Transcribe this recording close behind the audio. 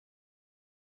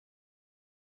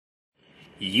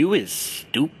You is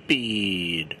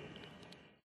stupid.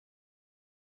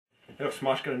 Yo,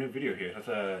 Smosh got a new video here. Let's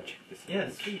check this out. Yeah,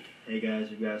 sweet. Hey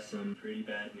guys, we've got some pretty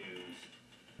bad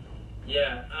news.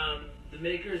 Yeah, the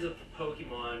makers of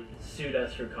Pokemon sued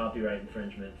us for copyright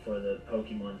infringement for the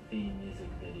Pokemon theme music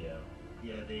video.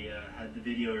 Yeah, they had the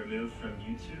video removed from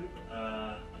YouTube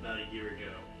about a year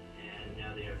ago, and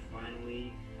now they are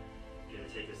finally going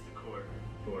to take us to court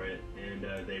for it, and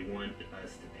they want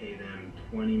us to pay them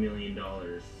 $20 million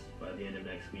by the end of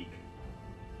next week.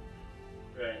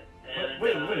 Right. And,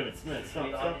 Wait a minute,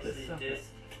 stop this.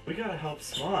 We gotta help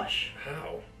Smosh.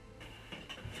 How?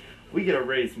 We gotta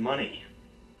raise money.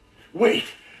 Wait!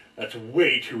 That's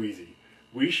way too easy.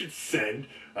 We should send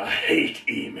a hate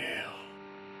email.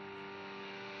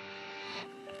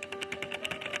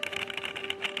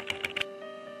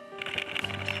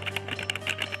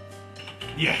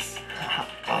 Yes!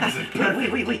 Oh, this is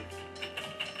perfect. Wait.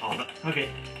 Oh, Okay.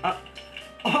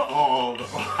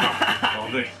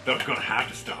 they're gonna have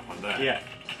to stop on that. Yeah.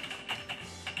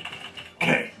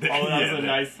 Okay. Oh, that was a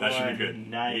nice That should one. be good.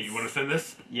 Nice. You wanna send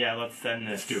this? Yeah, let's send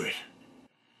this. Let's do it.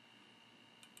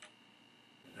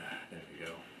 There we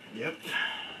go. Yep.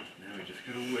 Now we just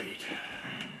gotta wait.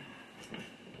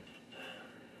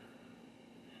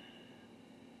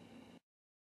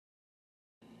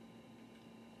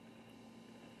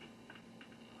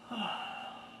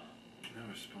 No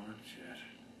response yet.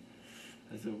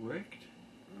 Has it worked?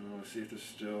 Let's see if they're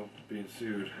still being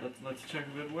sued. Let's check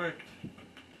if it worked.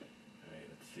 Alright,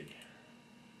 let's see.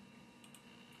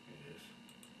 It is.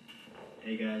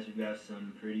 Hey guys, we've got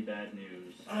some pretty bad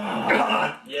news. Oh,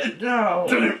 God! Yeah. No!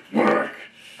 Didn't work!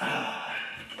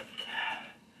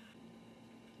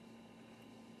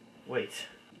 Wait.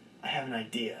 I have an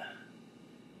idea.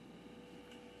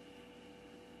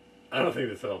 I don't think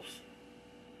this helps.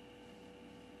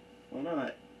 Why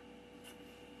not?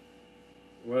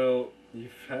 Well,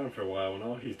 you've had him for a while, and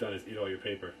all he's done is eat all your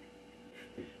paper.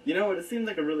 You know what? It seemed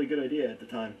like a really good idea at the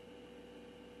time.